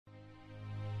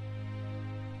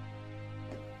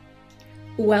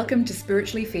Welcome to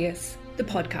Spiritually Fierce, the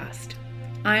podcast.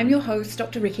 I am your host,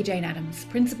 Dr. Rikki Jane Adams,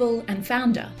 principal and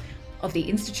founder of the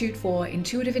Institute for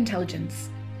Intuitive Intelligence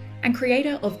and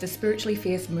creator of the Spiritually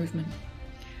Fierce movement.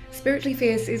 Spiritually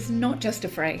Fierce is not just a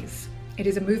phrase. It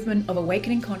is a movement of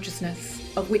awakening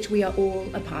consciousness of which we are all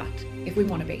a part, if we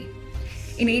want to be.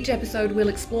 In each episode, we'll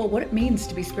explore what it means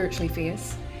to be spiritually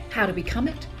fierce, how to become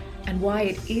it, and why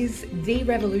it is the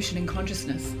revolution in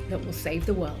consciousness that will save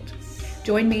the world.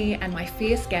 Join me and my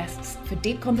fierce guests for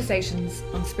deep conversations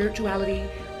on spirituality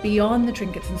beyond the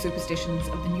trinkets and superstitions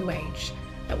of the new age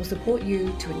that will support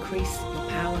you to increase your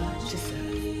power to serve.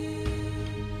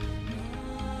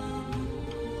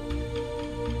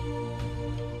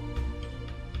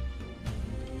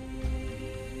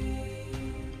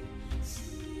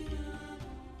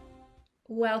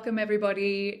 Welcome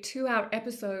everybody to our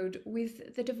episode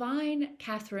with the divine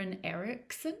Kathryn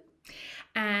Eriksen.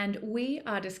 And we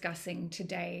are discussing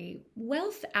today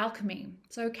wealth alchemy.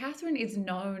 So Kathryn is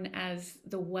known as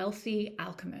the wealthy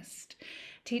alchemist,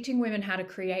 teaching women how to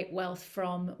create wealth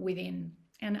from within.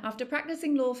 And after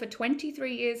practicing law for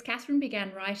 23 years, Kathryn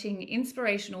began writing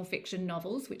inspirational fiction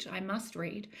novels, which I must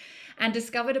read, and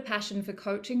discovered a passion for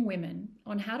coaching women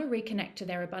on how to reconnect to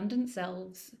their abundant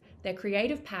selves, their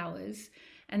creative powers,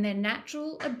 and their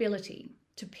natural ability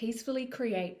to peacefully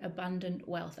create abundant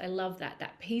wealth. I love that.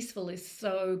 That peaceful is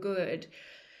so good.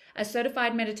 A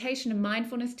certified meditation and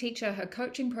mindfulness teacher, her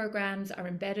coaching programs are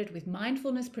embedded with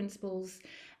mindfulness principles,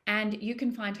 and you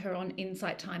can find her on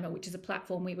Insight Timer, which is a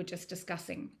platform we were just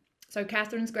discussing. So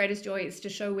Kathryn's greatest joy is to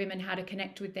show women how to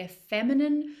connect with their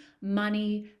feminine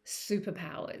money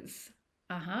superpowers.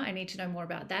 I need to know more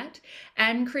about that.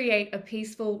 And create a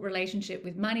peaceful relationship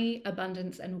with money,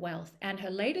 abundance, and wealth. And her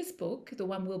latest book, the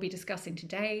one we'll be discussing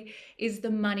today, is The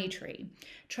Money Tree: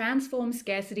 Transform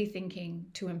Scarcity Thinking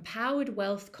to Empowered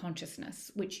Wealth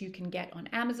Consciousness, which you can get on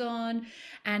Amazon.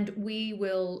 And we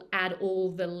will add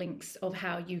all the links of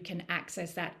how you can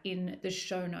access that in the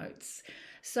show notes.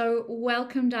 So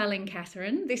welcome, darling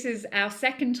Kathryn. This is our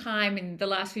second time in the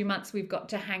last few months we've got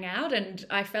to hang out, and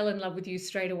I fell in love with you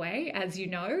straight away, as you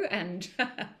know, and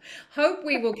hope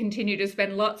we will continue to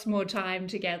spend lots more time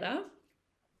together.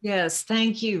 Yes,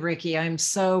 thank you, Rikki. I'm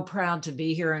so proud to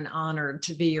be here and honored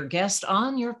to be your guest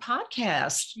on your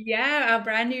podcast. Yeah, our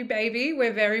brand new baby.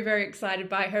 We're very, very excited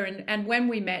by her. And when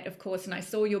we met, of course, and I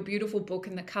saw your beautiful book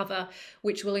and the cover,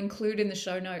 which we'll include in the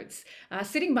show notes,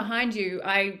 sitting behind you,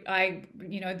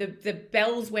 the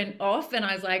bells went off and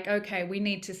I was like, okay, we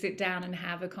need to sit down and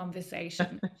have a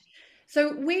conversation.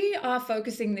 So we are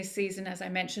focusing this season, as I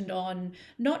mentioned, on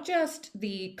not just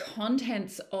the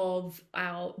contents of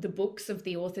the books of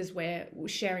the authors we're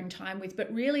sharing time with,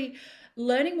 but really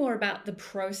learning more about the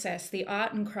process, the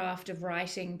art and craft of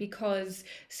writing, because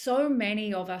so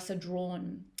many of us are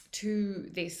drawn to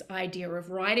this idea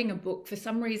of writing a book. For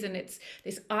some reason, it's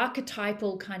this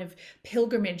archetypal kind of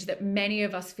pilgrimage that many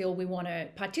of us feel we want to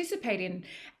participate in.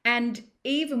 And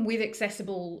even with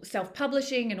accessible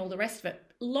self-publishing and all the rest of it,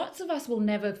 lots of us will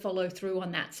never follow through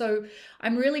on that. So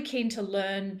I'm really keen to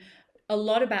learn a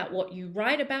lot about what you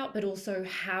write about, but also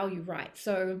how you write.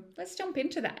 So let's jump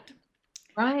into that.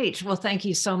 Right. Well, thank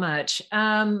you so much.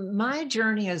 My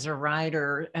journey as a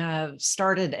writer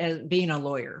started as being a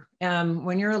lawyer.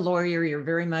 When you're a lawyer, you're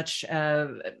very much,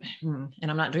 and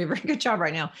I'm not doing a very good job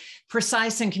right now,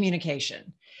 precise in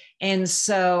communication. And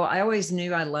so I always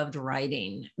knew I loved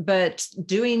writing, but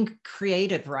doing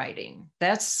creative writing,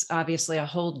 that's obviously a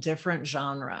whole different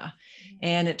genre.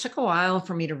 And it took a while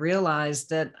for me to realize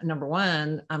that, number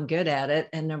one, I'm good at it.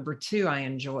 And number two, I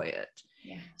enjoy it.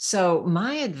 Yeah. So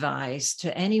my advice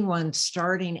to anyone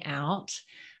starting out,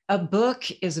 a book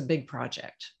is a big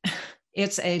project.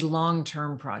 It's a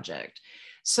long-term project.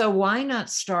 So why not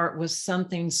start with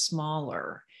something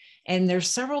smaller? And there's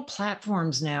several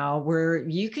platforms now where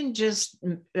you can just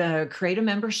create a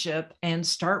membership and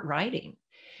start writing.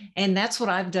 And that's what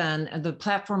I've done. The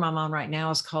platform I'm on right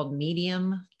now is called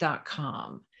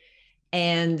medium.com.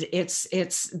 And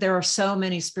there are so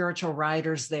many spiritual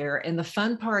writers there. And the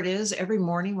fun part is every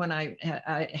morning when I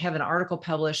have an article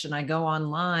published and I go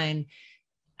online,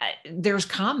 there's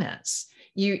comments.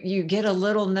 You get a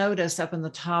little notice up in the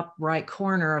top right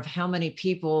corner of how many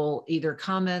people either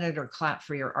commented or clapped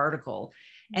for your article.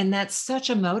 And that's such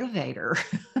a motivator.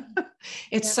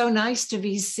 It's so nice to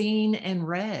be seen and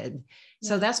read.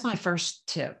 So that's my first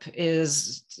tip,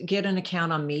 is get an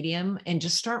account on Medium and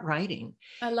just start writing.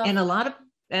 A lot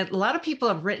of people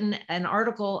have written an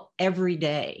article every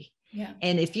day. Yeah.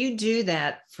 And if you do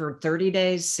that for 30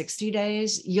 days, 60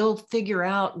 days, you'll figure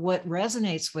out what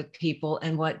resonates with people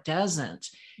and what doesn't.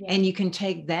 Yeah. And you can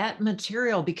take that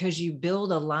material because you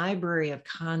build a library of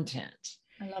content.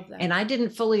 I love And that. I didn't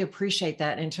fully appreciate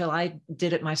that until I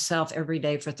did it myself every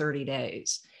day for 30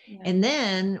 days. Yeah. And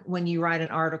then when you write an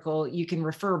article, you can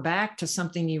refer back to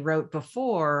something you wrote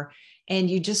before, and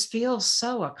you just feel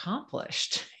so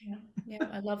accomplished. Yeah, yeah,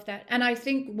 I love that. And I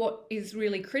think what is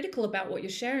really critical about what you're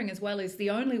sharing as well is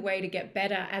the only way to get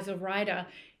better as a writer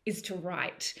is to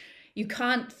write. You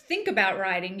can't think about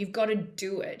writing, you've got to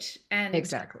do it. And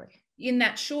Exactly. in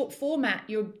that short format,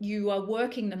 you are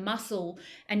working the muscle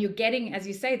and you're getting, as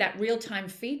you say, that real-time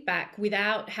feedback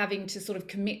without having to sort of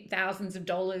commit thousands of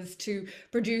dollars to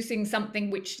producing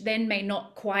something which then may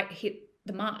not quite hit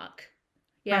the mark.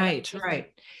 Yeah, that's Right, awesome.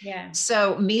 right. Yeah.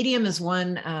 So Medium is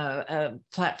one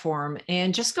platform,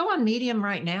 and just go on Medium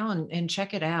right now and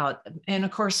check it out. And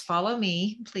of course, follow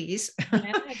me, please.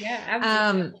 Yeah, yeah, absolutely.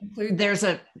 um, I'll include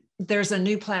that. there's a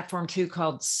new platform too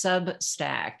called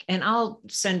Substack, and I'll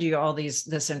send you all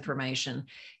this information.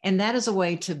 And that is a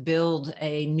way to build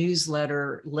a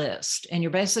newsletter list, and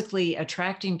you're basically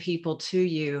attracting people to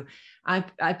you.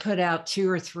 I put out 2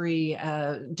 or 3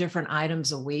 different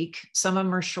items a week. Some of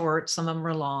them are short, some of them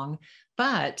are long,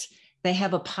 but they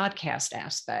have a podcast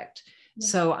aspect. Yeah.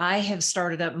 So I have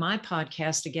started up my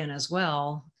podcast again as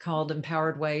well, called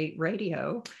Empowered Way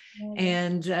Radio. Well, yeah.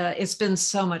 And it's been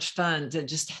so much fun to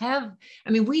just have.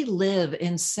 I mean, we live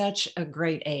in such a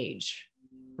great age,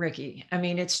 Ricky. I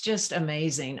mean, it's just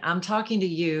amazing. I'm talking to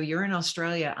you. You're in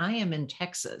Australia. I am in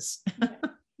Texas. Yeah.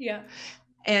 Yeah.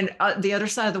 And the other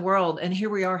side of the world, and here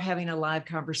we are having a live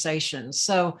conversation.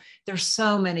 So there's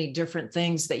so many different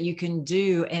things that you can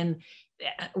do. And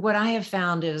what I have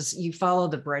found is you follow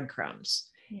the breadcrumbs.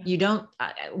 Yeah. You don't,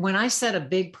 when I set a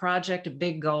big project, a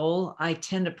big goal, I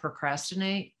tend to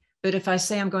procrastinate. But if I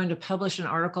say I'm going to publish an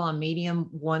article on Medium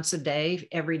once a day,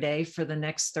 every day for the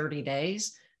next 30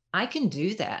 days, I can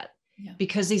do that. Yeah.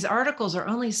 Because these articles are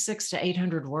only 600 to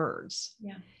 800 words.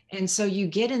 Yeah. And so you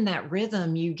get in that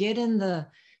rhythm, you get in the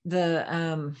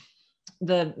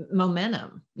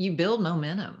momentum, you build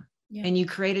momentum, Yeah. and you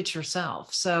create it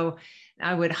yourself. So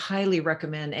I would highly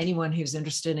recommend anyone who's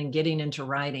interested in getting into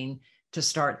writing to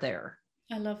start there.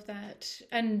 I love that.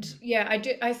 And yeah, I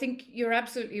do. I think you're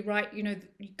absolutely right. You know,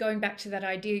 going back to that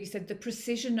idea, you said the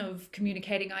precision of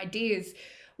communicating ideas.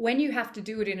 When you have to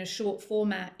do it in a short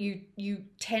format, you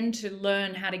tend to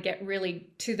learn how to get really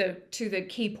to the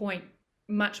key point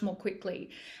much more quickly.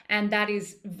 And that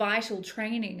is vital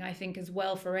training, I think, as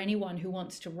well for anyone who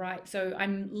wants to write. So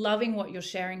I'm loving what you're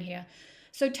sharing here.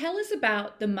 So tell us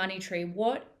about The Money Tree.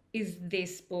 What is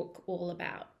this book all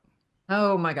about?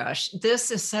 Oh my gosh,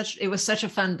 it was such a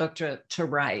fun book to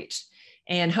write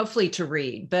and hopefully to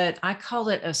read, but I call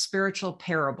it a spiritual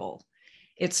parable.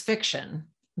 It's fiction,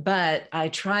 but I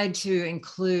tried to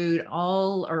include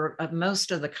all or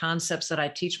most of the concepts that I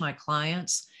teach my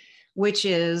clients, which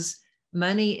is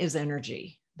money is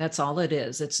energy. That's all it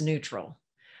is. It's neutral.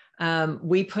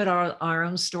 We put our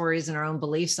own stories and our own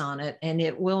beliefs on it, and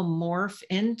it will morph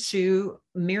into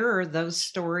mirror those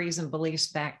stories and beliefs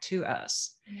back to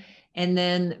us. Yeah. And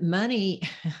then money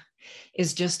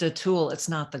is just a tool, it's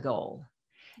not the goal.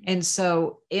 And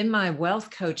so in my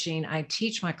wealth coaching, I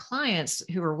teach my clients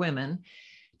who are women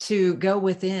to go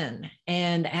within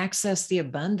and access the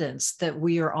abundance that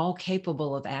we are all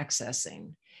capable of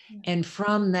accessing. Yeah. And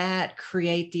from that,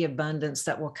 create the abundance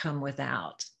that will come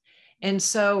without. And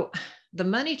so the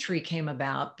money tree came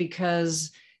about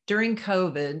because during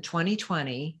COVID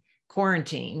 2020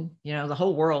 quarantine, the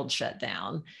whole world shut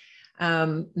down.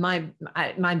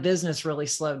 My business really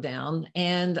slowed down,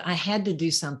 and I had to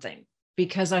do something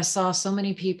because I saw so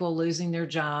many people losing their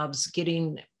jobs,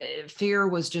 fear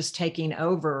was just taking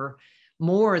over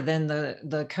more than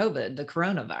the COVID, the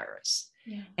coronavirus.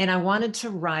 Yeah. And I wanted to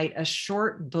write a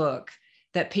short book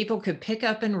that people could pick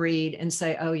up and read and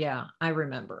say, oh yeah, I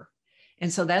remember.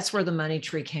 And so that's where the money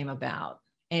tree came about.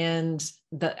 And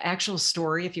the actual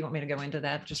story, if you want me to go into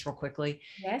that just real quickly.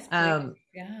 Yes, please.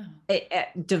 Yeah.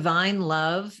 Divine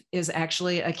Love is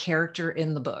actually a character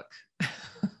in the book. I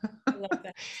love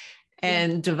that.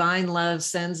 And Divine Love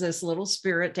sends this little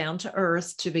spirit down to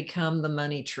earth to become the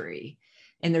money tree.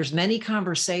 And there's many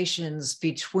conversations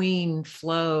between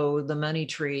Flo, the money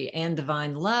tree, and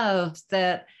Divine Love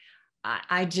that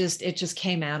it just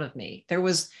came out of me. It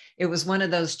was one of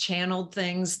those channeled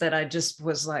things that I just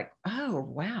was like, oh,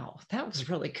 wow, that was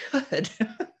really good.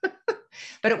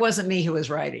 But it wasn't me who was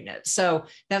writing it. So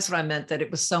that's what I meant, that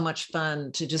it was so much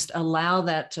fun to just allow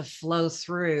that to flow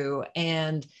through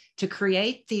and to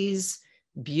create these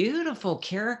beautiful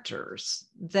characters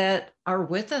that are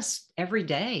with us every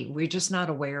day. We're just not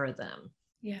aware of them.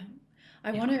 Yeah.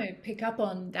 I Yeah. want to pick up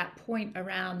on that point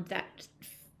around that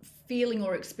feeling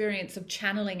or experience of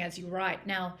channeling as you write.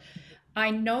 Now, I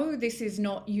know this is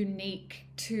not unique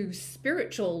to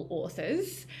spiritual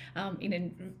authors, in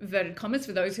inverted commas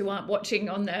for those who aren't watching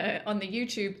on the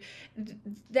YouTube.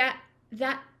 That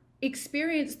that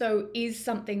experience though is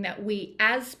something that we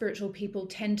as spiritual people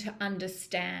tend to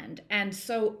understand, and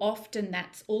so often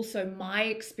that's also my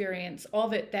experience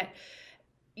of it. That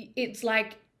it's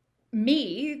like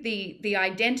me, the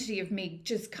identity of me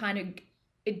just kind of,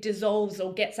 it dissolves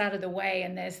or gets out of the way,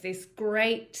 and there's this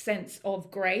great sense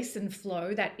of grace and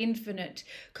flow, that infinite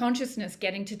consciousness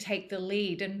getting to take the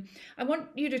lead. And I want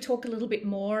you to talk a little bit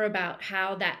more about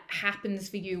how that happens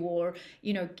for you, or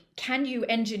can you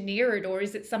engineer it, or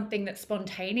is it something that's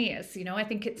spontaneous? I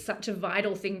think it's such a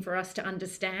vital thing for us to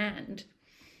understand.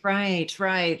 Right,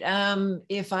 right.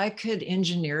 If I could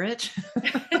engineer it,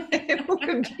 it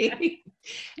would be,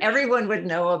 everyone would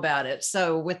know about it.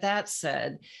 So, with that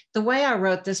said, the way I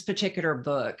wrote this particular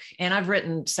book, and I've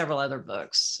written several other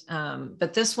books,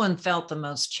 but this one felt the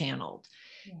most channeled.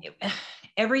 Yeah.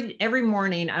 Every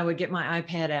morning, I would get my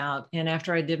iPad out, and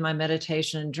after I did my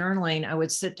meditation and journaling, I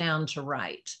would sit down to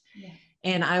write, Yeah.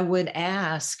 and I would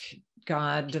ask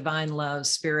God, divine love,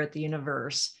 spirit, the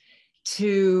universe,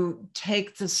 to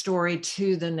take the story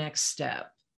to the next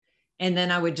step. And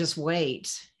then I would just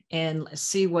wait and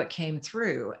see what came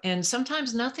through. And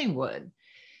sometimes nothing would.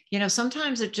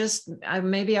 Sometimes it just,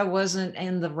 maybe I wasn't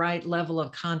in the right level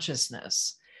of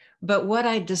consciousness. But what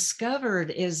I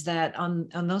discovered is that on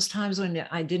those times when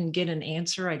I didn't get an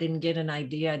answer, I didn't get an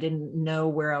idea, I didn't know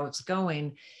where I was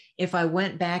going, if I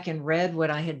went back and read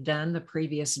what I had done the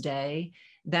previous day,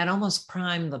 that almost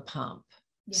primed the pump.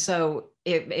 Yeah. So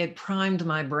it primed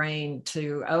my brain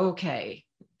to, okay,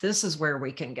 this is where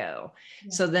we can go. Yeah.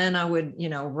 So then I would,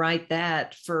 write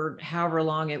that for however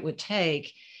long it would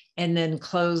take, and then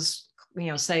close,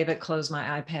 save it, close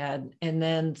my iPad, and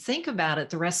then think about it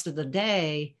the rest of the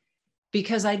day,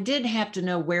 because I did have to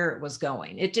know where it was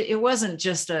going. It wasn't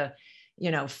just a,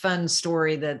 fun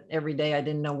story that every day I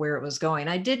didn't know where it was going.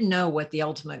 I did know what the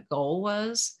ultimate goal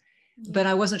was, Yeah. but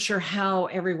I wasn't sure how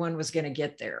everyone was going to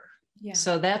get there. Yeah.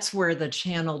 So that's where the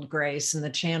channeled grace and the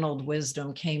channeled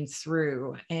wisdom came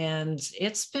through. And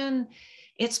it's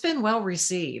been well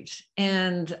received.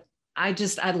 And I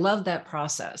love that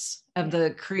process of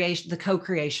the creation, the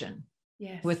co-creation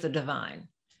with Yes. the divine.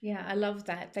 Yeah, I love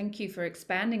that. Thank you for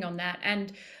expanding on that.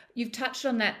 And you've touched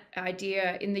on that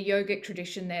idea in the yogic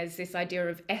tradition. There's this idea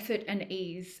of effort and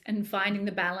ease and finding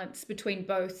the balance between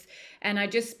both. And I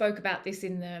just spoke about this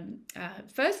in the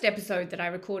first episode that I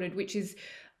recorded, which is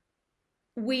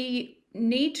we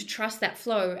need to trust that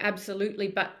flow, absolutely,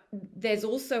 but there's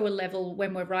also a level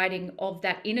when we're writing of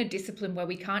that inner discipline where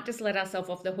we can't just let ourselves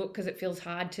off the hook because it feels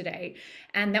hard today,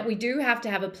 and that we do have to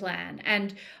have a plan.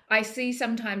 And I see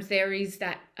sometimes there is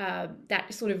that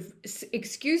that sort of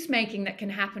excuse making that can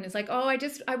happen. It's like, oh,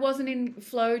 I wasn't in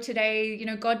flow today,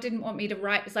 God didn't want me to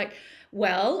write. It's like,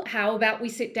 well, how about we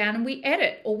sit down and we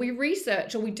edit, or we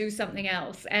research, or we do something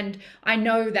else? And I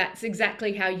know that's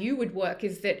exactly how you would work,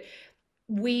 is that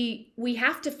we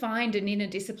have to find an inner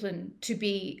discipline to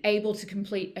be able to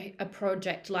complete a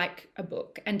project like a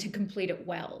book, and to complete it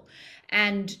well,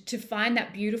 and to find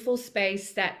that beautiful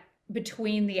space that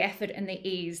between the effort and the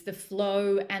ease, the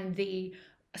flow and the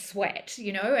sweat,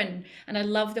 and I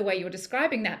love the way you're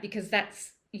describing that, because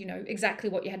that's exactly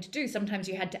what you had to do. Sometimes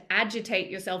you had to agitate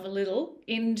yourself a little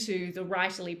into the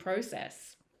writerly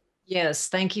process. Yes,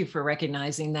 thank you for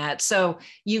recognizing that. So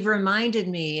you've reminded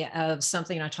me of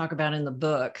something I talk about in the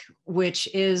book,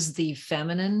 which is the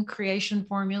feminine creation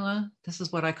formula. This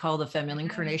is what I call the feminine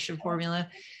creation formula,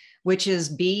 which is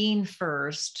being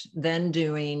first, then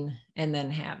doing, and then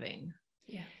having.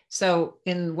 Yeah. So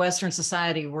in Western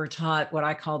society, we're taught what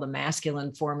I call the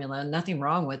masculine formula. Nothing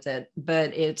wrong with it,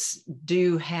 but it's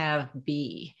do, have,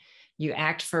 be. You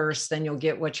act first, then you'll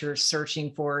get what you're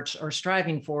searching for or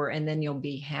striving for, and then you'll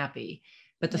be happy.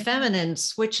 But the Yeah. feminine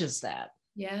switches that,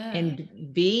 Yeah.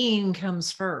 and being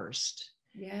comes first,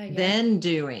 Yeah. Yeah. then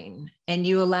doing, and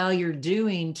you allow your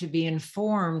doing to be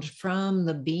informed from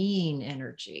the being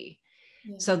energy.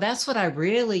 Yeah. So that's what I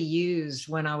really used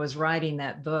when I was writing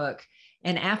that book.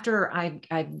 And after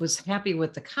I was happy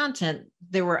with the content,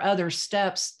 there were other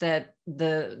steps that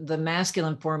the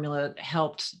masculine formula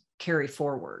helped carry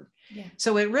forward. Yeah.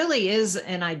 So it really is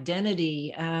an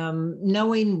identity,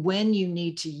 knowing when you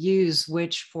need to use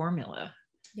which formula.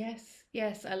 Yes,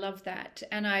 yes, I love that.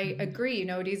 And I agree,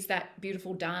 it is that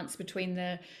beautiful dance between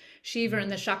the Shiva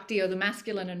and the Shakti, or the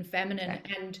masculine and feminine.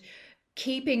 Exactly. And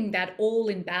keeping that all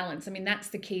in balance. I mean, that's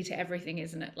the key to everything,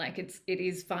 isn't it? Like it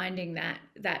is finding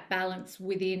that balance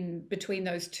within between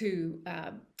those two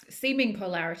seeming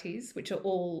polarities, which are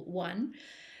all one.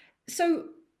 So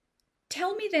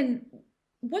tell me then,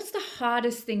 what's the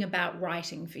hardest thing about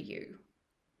writing for you?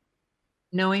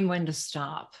 Knowing when to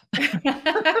stop.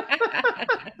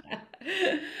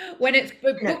 When it's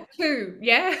No, book two,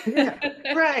 yeah. yeah,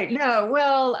 right. No,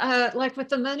 well, like with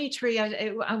the money tree,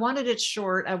 I wanted it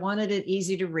short. I wanted it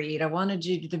easy to read. I wanted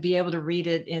you to be able to read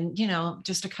it in,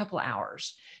 just a couple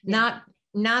hours, Yeah,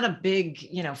 not a big,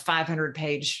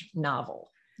 500-page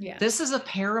novel. yeah, This is a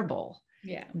parable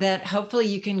yeah. that hopefully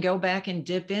you can go back and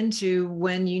dip into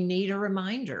when you need a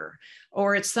reminder,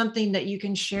 or it's something that you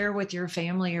can share with your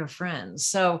family or friends.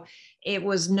 So it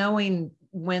was knowing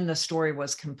when the story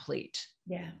was complete.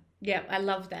 Yeah. Yeah, I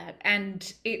love that.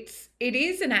 And it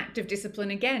is an act of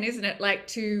discipline again, isn't it? Like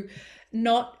to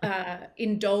not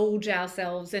indulge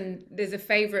ourselves. And there's a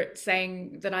favorite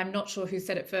saying that I'm not sure who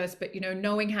said it first, but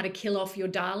knowing how to kill off your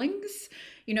darlings,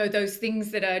 those things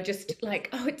that are just like,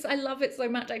 oh, I love it so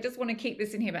much. I just want to keep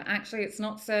this in here, but actually it's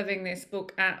not serving this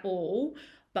book at all.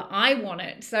 But I want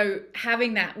it. So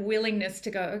having that willingness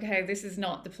to go, okay, this is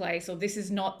not the place, or this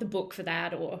is not the book for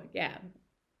that, or yeah.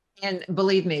 And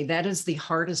believe me, that is the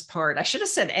hardest part. I should have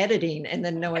said editing and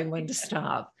then knowing when to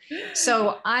stop.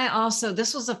 So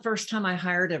this was the first time I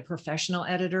hired a professional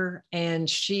editor, and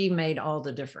she made all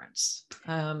the difference.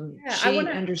 Yeah, I want She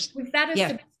to. understood. Was that a Yeah.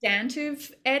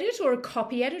 substantive edit or a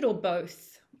copy edit or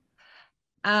both?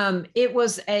 It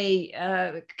was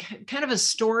a kind of a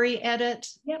story edit.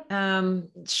 Yep.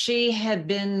 She had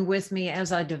been with me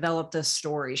as I developed this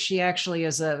story. She actually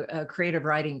is a creative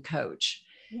writing coach.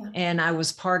 Yeah. And I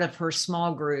was part of her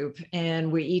small group,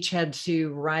 and we each had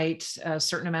to write a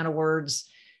certain amount of words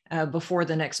before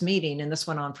the next meeting. And this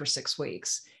went on for 6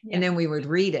 weeks. Yeah. And then we would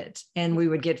read it and we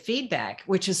would get feedback,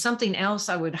 which is something else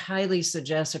I would highly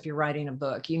suggest if you're writing a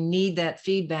book. You need that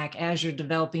feedback as you're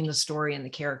developing the story and the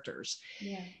characters.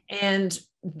 Yeah. And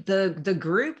the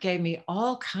group gave me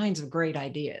all kinds of great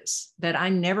ideas that I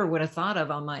never would have thought of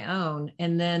on my own.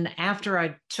 And then after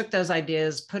I took those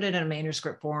ideas, put it in a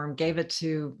manuscript form, gave it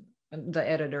to the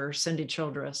editor, Cindy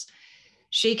Childress,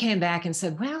 she came back and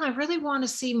said, well, I really want to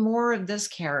see more of this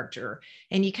character.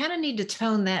 And you kind of need to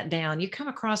tone that down. You come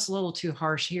across a little too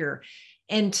harsh here.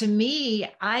 And to me,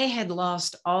 I had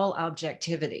lost all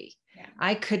objectivity. Yeah.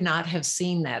 I could not have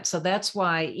seen that. So that's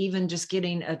why even just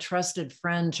getting a trusted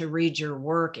friend to read your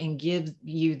work and give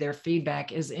you their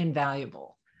feedback is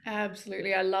invaluable.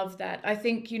 Absolutely. I love that. I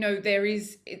think, there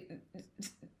is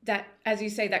that, as you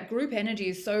say, that group energy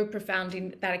is so profound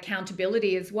in that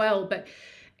accountability as well. But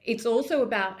it's also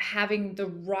about having the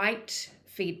right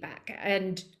feedback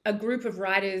and a group of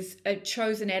writers, a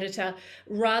chosen editor,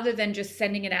 rather than just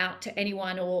sending it out to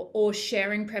anyone or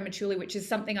sharing prematurely, which is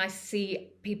something I see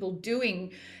people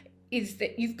doing, is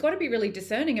that you've got to be really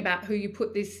discerning about who you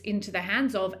put this into the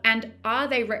hands of, and are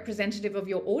they representative of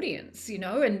your audience,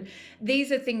 and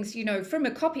these are things, from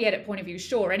a copy edit point of view,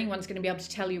 sure, anyone's going to be able to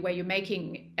tell you where you're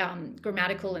making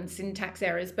grammatical and syntax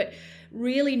errors, but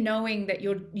really knowing that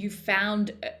you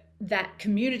found that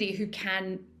community who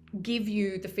can give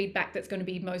you the feedback that's going to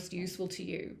be most useful to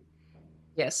you.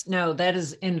 Yes, no, that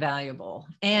is invaluable.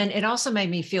 And it also made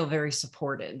me feel very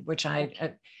supported, which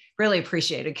I really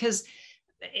appreciated, because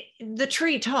the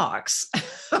tree talks.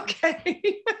 Okay.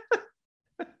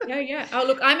 Yeah. Oh,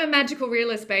 look, I'm a magical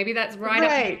realist, baby. That's right up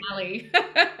my alley.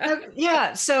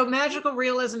 Yeah. So magical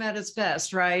realism at its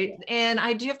best, right? Yeah. And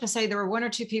I do have to say there were one or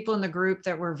two people in the group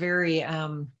that were very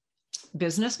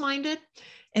business minded,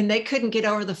 and they couldn't get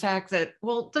over the fact that,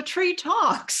 well, the tree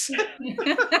talks.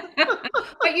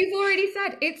 But you've already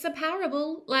said it's a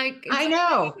parable. Like, I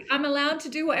know. Okay. I'm allowed to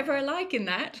do whatever I like in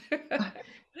that.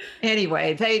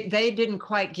 Anyway, they didn't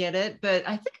quite get it, but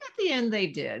I think at the end they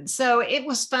did. So it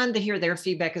was fun to hear their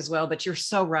feedback as well. But you're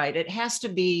so right. It has to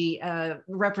be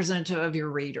representative of your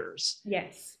readers.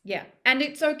 Yes. Yeah. And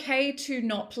it's okay to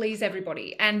not please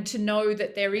everybody, and to know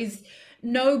that there is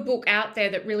no book out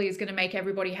there that really is going to make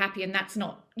everybody happy. And that's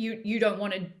not, you don't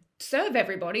want to serve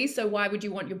everybody. So why would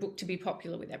you want your book to be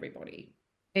popular with everybody?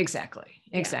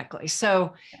 Exactly.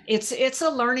 So it's a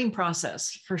learning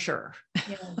process for sure.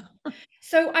 Yeah.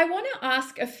 So I want to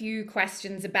ask a few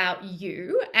questions about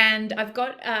you, and I've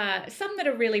got some that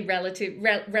are really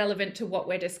relevant to what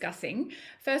we're discussing.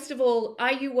 First of all,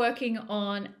 are you working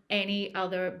on any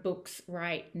other books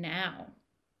right now?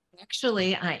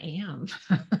 Actually, I am.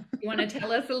 You want to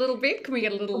tell us a little bit? Can we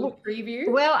get a little preview?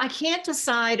 Well, I can't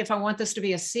decide if I want this to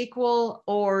be a sequel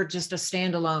or just a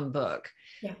standalone book.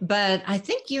 Yeah. But I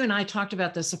think you and I talked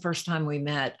about this the first time we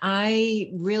met.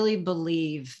 I really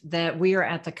believe that we are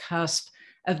at the cusp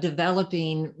of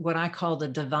developing what I call the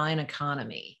divine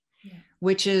economy, Yeah.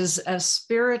 which is a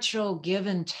spiritual give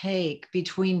and take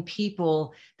between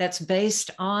people that's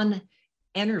based on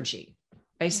energy, Yeah.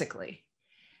 basically.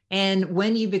 And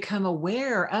when you become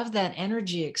aware of that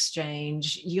energy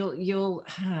exchange,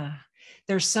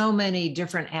 there's so many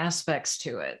different aspects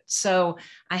to it. So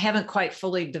I haven't quite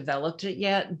fully developed it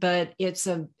yet, but it's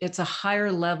a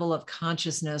higher level of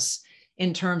consciousness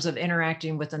in terms of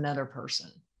interacting with another person.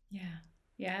 Yeah.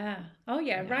 Yeah. Oh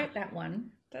yeah, Yeah. write that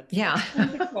one. That Yeah.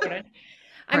 sounds important.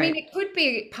 I mean, Right. it could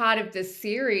be part of the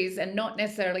series and not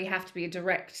necessarily have to be a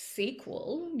direct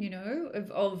sequel,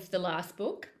 of the last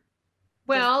book. Just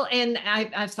Well, and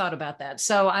I've thought about that.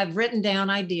 So I've written down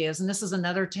ideas, and this is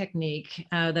another technique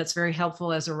that's very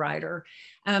helpful as a writer.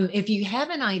 If you have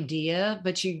an idea,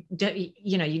 but you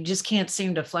just can't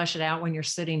seem to flesh it out when you're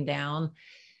sitting down,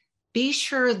 be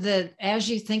sure that as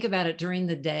you think about it during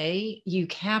the day, you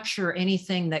capture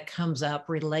anything that comes up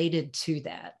related to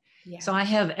that. yeah. So I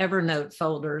have Evernote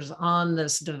folders on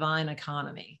this divine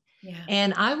economy. Yeah.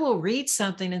 And I will read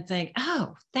something and think,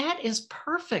 oh, that is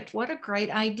perfect. What a great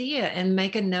idea. And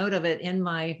make a note of it in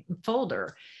my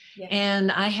folder. Yeah.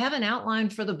 And I have an outline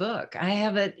for the book. I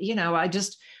have it,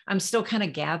 I'm still kind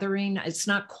of gathering. It's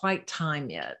not quite time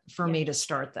yet for Yeah. me to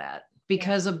start that Yeah.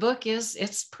 because a book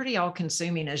it's pretty all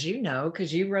consuming, as you know,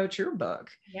 because you wrote your book.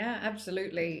 Yeah,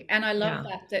 absolutely. And I love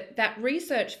Yeah. that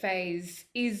research phase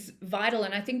is vital.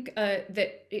 And I think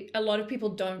a lot of people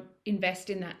don't invest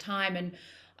in that time. And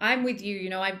I'm with you.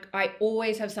 I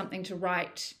always have something to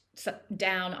write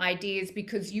down ideas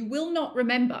because you will not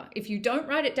remember. If you don't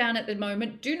write it down at the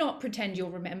moment, do not pretend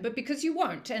you'll remember because you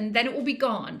won't. And then it will be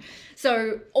gone.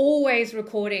 So always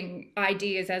recording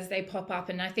ideas as they pop up.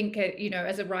 And I think,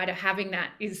 as a writer, having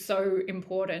that is so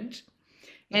important.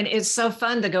 And Yeah. it's so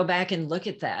fun to go back and look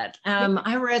at that. Yeah.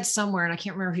 I read somewhere, and I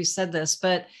can't remember who said this,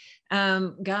 but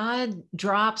God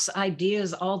drops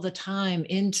ideas all the time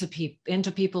into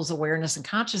people's awareness and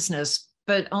consciousness,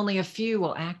 but only a few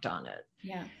will act on it.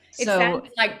 Yeah. It So sounds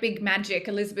like big magic.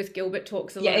 Elizabeth Gilbert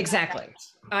talks a yeah, lot about exactly.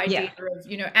 that idea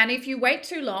Yeah, of, and if you wait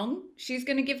too long, she's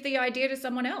going to give the idea to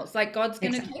someone else. Like God's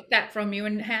going to exactly. take that from you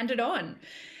and hand it on.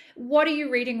 What are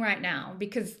you reading right now?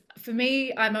 Because for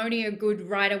me, I'm only a good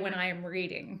writer when I am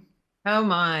reading. Oh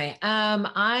my.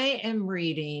 I am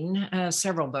reading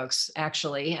several books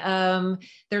actually.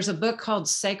 There's a book called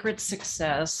Sacred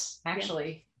Success. Yeah.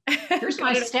 Actually, here's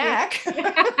my Got it over stack.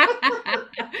 here.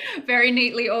 Very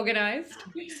neatly organized.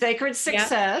 Sacred Yeah.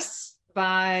 Success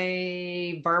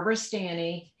by Barbara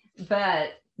Stanny.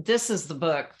 But this is the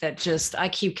book that just I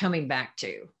keep coming back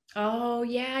to. Oh,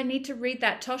 yeah, I need to read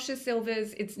that. Tosha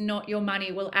Silver's It's Not Your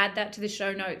Money. We'll add that to the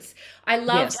show notes. I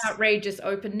loved Yes. Outrageous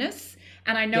Openness,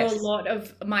 and I know a Yes. lot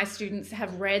of my students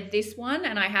have read this one,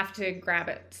 and I have to grab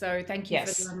it. So thank you for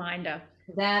the Yes. reminder.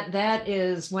 That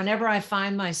is whenever I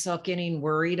find myself getting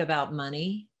worried about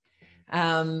money,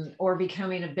 or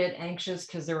becoming a bit anxious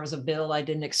because there was a bill I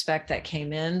didn't expect that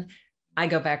came in, I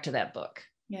go back to that book.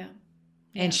 Yeah.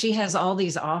 And Yeah. she has all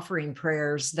these offering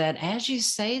prayers that as you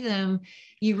say them,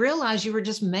 you realize you were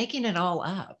just making it all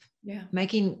up, Yeah.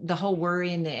 making the whole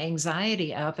worry and the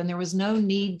anxiety up. And there was no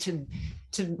need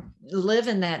to live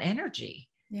in that energy.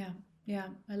 Yeah. Yeah.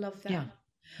 I love that. Yeah.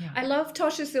 Yeah. I love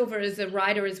Tosha Silver as a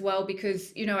writer as well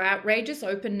because, Outrageous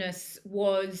Openness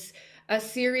was a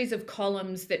series of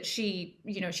columns that she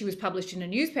was published in a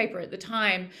newspaper at the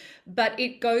time, but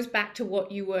it goes back to what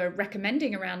you were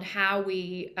recommending around how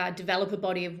we develop a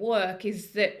body of work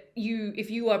is that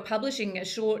if you are publishing a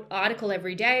short article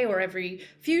every day or every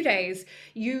few days,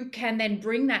 you can then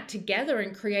bring that together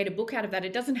and create a book out of that.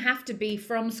 It doesn't have to be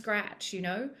from scratch.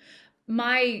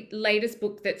 My latest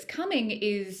book that's coming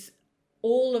is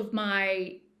all of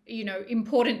my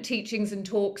important teachings and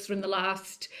talks from the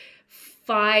last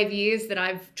 5 years that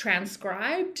I've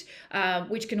transcribed,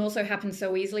 which can also happen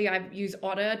so easily. I use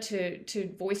Otter to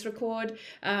voice record,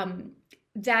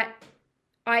 that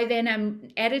I then am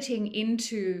editing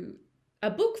into a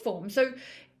book form. So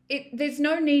there's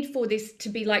no need for this to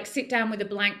be like sit down with a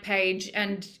blank page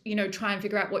and try and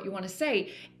figure out what you want to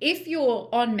say. If you're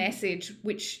on message,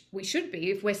 which we should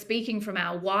be, if we're speaking from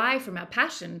our why, from our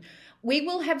passion, we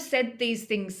will have said these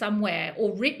things somewhere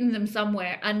or written them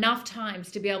somewhere enough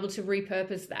times to be able to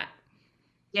repurpose that.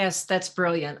 Yes, that's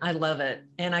brilliant. I love it.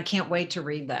 And I can't wait to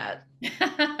read that.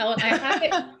 Well, I have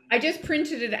it. I just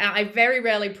printed it out. I very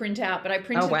rarely print out, but I Oh,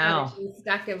 printed out wow. a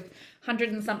stack of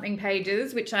 100 and something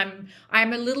pages, which I'm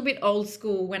a little bit old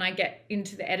school when I get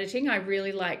into the editing. I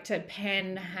really like to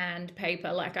pen hand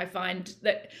paper. Like I find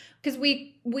that because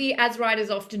we as writers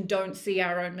often don't see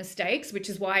our own mistakes, which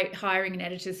is why hiring an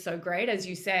editor is so great, as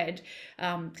you said,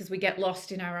 because we get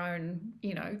lost in our own.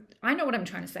 I know what I'm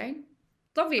trying to say.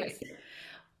 It's obvious.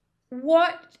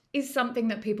 What is something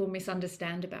that people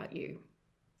misunderstand about you?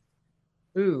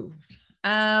 Ooh.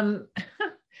 Um,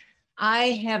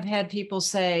 I have had people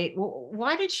say, well,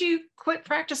 why did you quit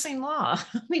practicing law?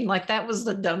 I mean, like that was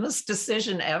the dumbest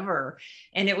decision ever.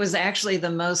 And it was actually the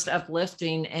most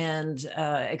uplifting and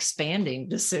expanding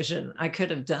decision I could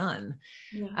have done.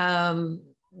 Yeah. Um,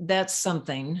 that's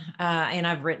something. And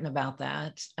I've written about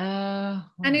that.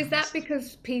 What And is that else?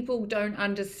 because people don't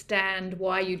understand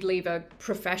why you'd leave a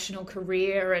professional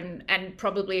career and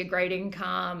probably a great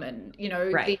income and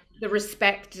Right. the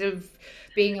respect of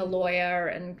being a lawyer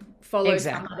and follow some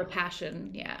Exactly. other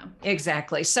passion? Yeah.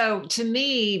 Exactly. So to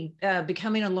me,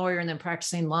 becoming a lawyer and then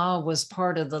practicing law was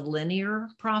part of the linear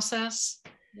process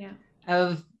Yeah.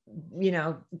 of, you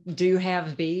know, do,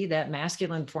 have, be, that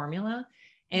masculine formula.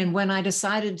 And Yeah. when I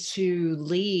decided to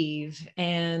leave,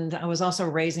 and I was also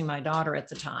raising my daughter at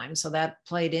the time, so that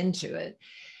played into it,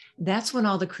 that's when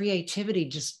all the creativity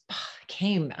just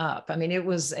came up. I mean, it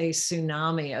was a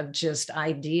tsunami of just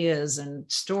ideas and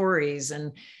stories,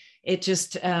 and it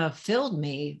just filled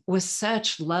me with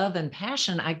such love and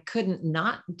passion. I couldn't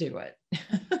not do it.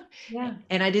 Yeah.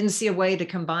 And I didn't see a way to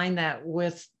combine that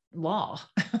with law.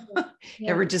 There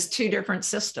Yeah. were just two different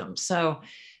systems. So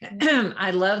Yeah.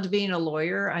 I loved being a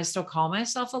lawyer. I still call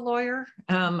myself a lawyer.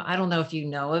 I don't know if you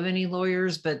know of any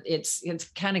lawyers, but it's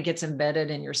kind of gets embedded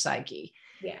in your psyche.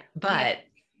 Yeah. Yeah. But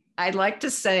I'd like to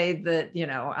say that,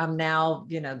 I'm now,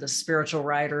 the spiritual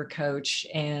writer, coach,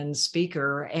 and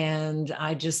speaker. And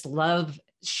I just love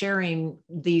sharing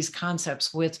these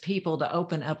concepts with people to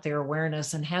open up their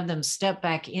awareness and have them step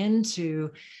back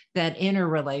into that inner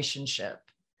relationship.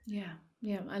 Yeah,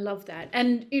 yeah, I love that.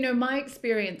 And, my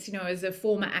experience, as a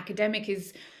former academic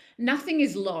is nothing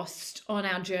is lost on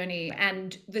our journey.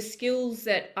 And the skills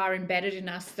that are embedded in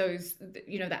us,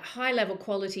 that high level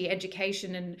quality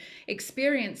education and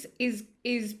experience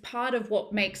is part of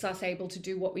what makes us able to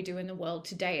do what we do in the world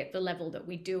today at the level that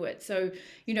we do it. So,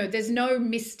 there's no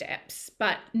missteps,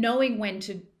 but knowing when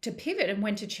to pivot and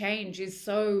when to change is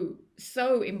so,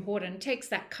 so important. It takes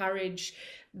that courage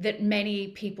that many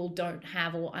people don't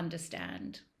have or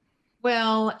understand.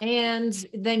 Well, and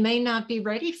they may not be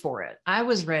ready for it. I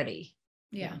was ready.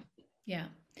 Yeah. Yeah.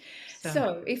 Yeah. So,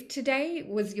 So, if today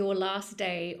was your last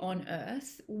day on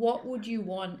earth, what would you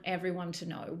want everyone to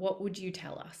know? What would you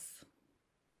tell us?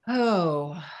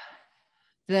 oh,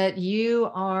 that you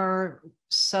are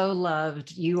so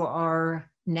loved. You are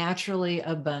naturally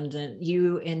abundant.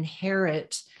 You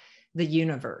inherit the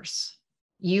universe.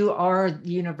 You are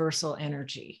universal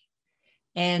energy.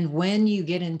 And when you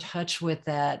get in touch with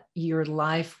that, your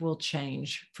life will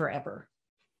change forever.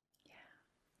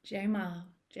 Jema,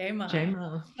 Jema.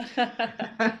 J-Mo.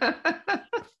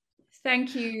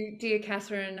 Thank you, dear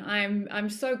Catherine. I'm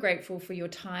so grateful for your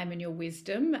time and your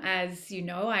wisdom. As you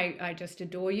know, I just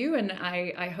adore you, and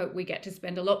I hope we get to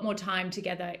spend a lot more time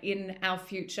together in our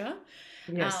future.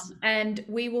 Yes. And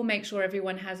we will make sure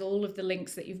everyone has all of the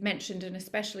links that you've mentioned, and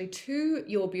especially to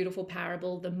your beautiful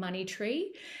parable, The Money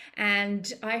Tree.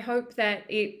 And I hope that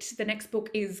the next book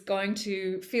is going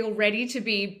to feel ready to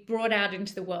be brought out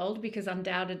into the world because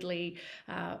undoubtedly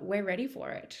we're ready for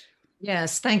it.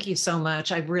 Yes. Thank you so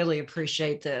much. I really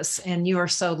appreciate this. And you are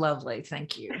so lovely.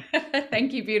 Thank you.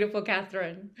 Thank you, beautiful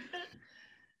Catherine.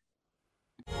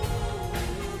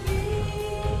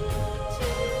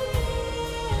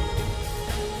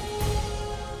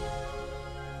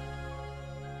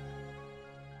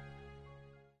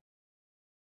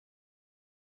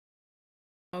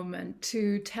 Moment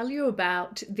to tell you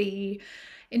about the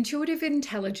Intuitive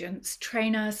Intelligence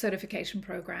Trainer Certification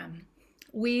Program.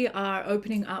 We are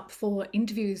opening up for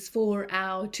interviews for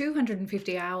our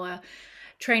 250-hour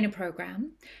trainer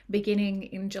program beginning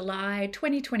in July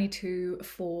 2022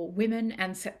 for women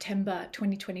and September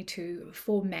 2022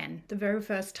 for men. The very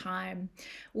first time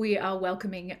we are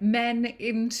welcoming men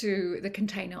into the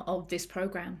container of this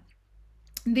program.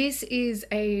 This is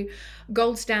a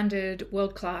gold standard,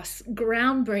 world class,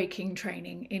 groundbreaking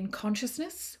training in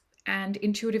consciousness and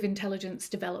intuitive intelligence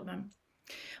development.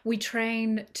 We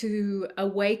train to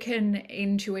awaken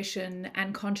intuition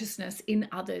and consciousness in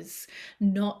others,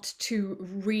 not to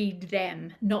read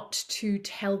them, not to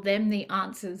tell them the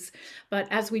answers, but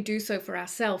as we do so for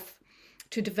ourselves,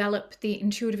 to develop the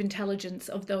intuitive intelligence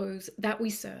of those that we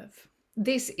serve.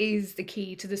 This is the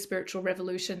key to the spiritual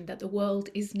revolution that the world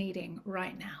is needing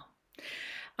right now.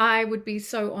 I would be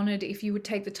so honored if you would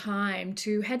take the time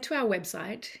to head to our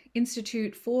website,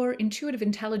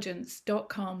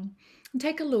 instituteforintuitiveintelligence.com, and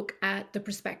take a look at the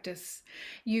prospectus.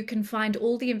 You can find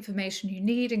all the information you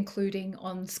need, including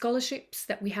on scholarships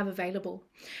that we have available,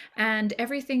 and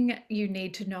everything you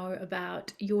need to know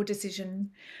about your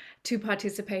decision to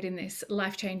participate in this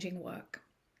life-changing work.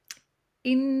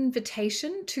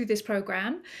 Invitation to this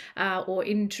program or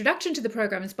introduction to the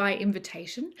program is by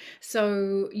invitation.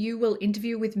 So you will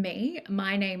interview with me.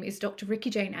 My name is Dr.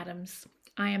 Ricky Jane Adams.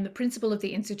 I am the principal of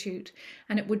the Institute,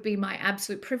 and it would be my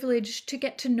absolute privilege to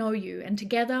get to know you, and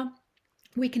together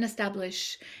we can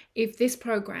establish if this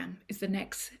program is the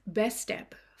next best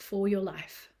step for your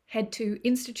life. Head to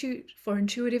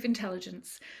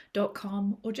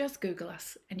instituteforintuitiveintelligence.com or just Google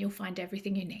us and you'll find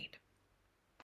everything you need.